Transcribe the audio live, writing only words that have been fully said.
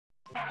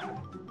I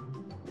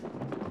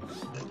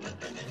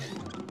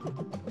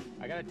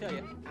gotta tell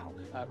you,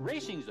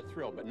 racing's a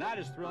thrill, but not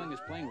as thrilling as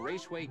playing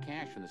Raceway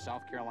Cash from the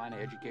South Carolina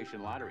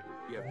Education Lottery.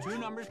 You have 2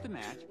 numbers to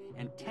match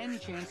and 10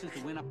 chances to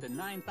win up to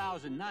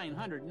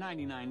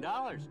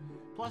 $9,999.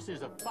 Plus,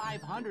 there's a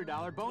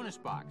 $500 bonus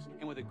box.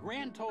 And with a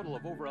grand total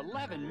of over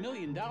 $11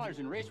 million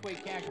in Raceway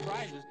Cash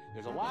prizes,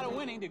 there's a lot of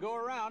winning to go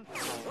around.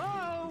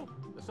 Hello?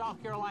 The South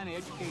Carolina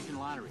Education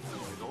Lottery.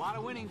 There's a lot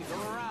of winning to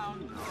go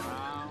around.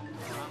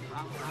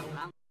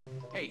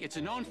 Hey, it's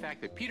a known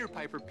fact that Peter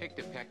Piper picked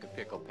a peck of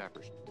pickled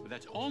peppers. But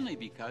that's only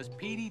because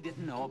Petey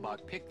didn't know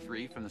about Pick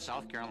 3 from the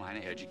South Carolina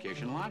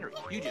Education Lottery.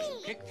 You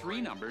just pick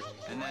 3 numbers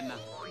and then,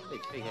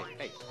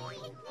 hey.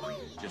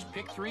 Just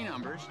pick 3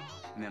 numbers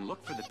and then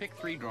look for the Pick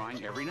 3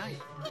 drawing every night.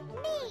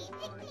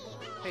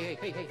 Hey.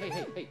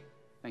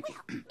 Thank you.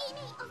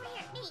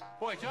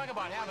 Boy, talk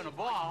about having a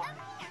ball.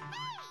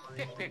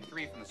 Pick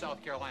 3 from the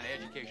South Carolina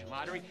Education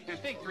Lottery and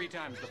think 3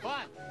 times the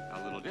fun.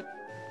 A little dip.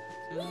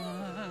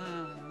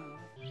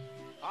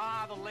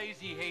 The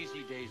lazy,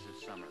 hazy days of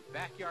summer,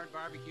 backyard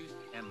barbecues,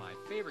 and my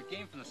favorite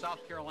game from the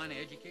South Carolina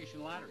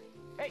Education Lottery.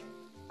 Hey,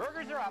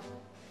 burgers are up.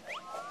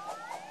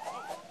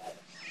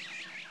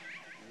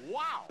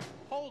 Wow,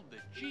 hold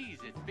the cheese,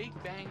 it's Big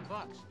Bang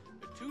Bucks.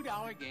 The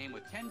 $2 game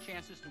with 10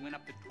 chances to win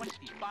up to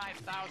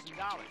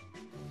 $25,000.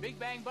 Big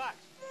Bang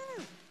Bucks.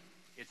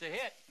 It's a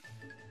hit.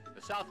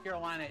 The South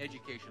Carolina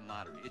Education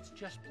Lottery. It's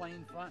just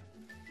plain fun.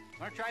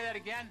 Want to try that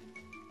again?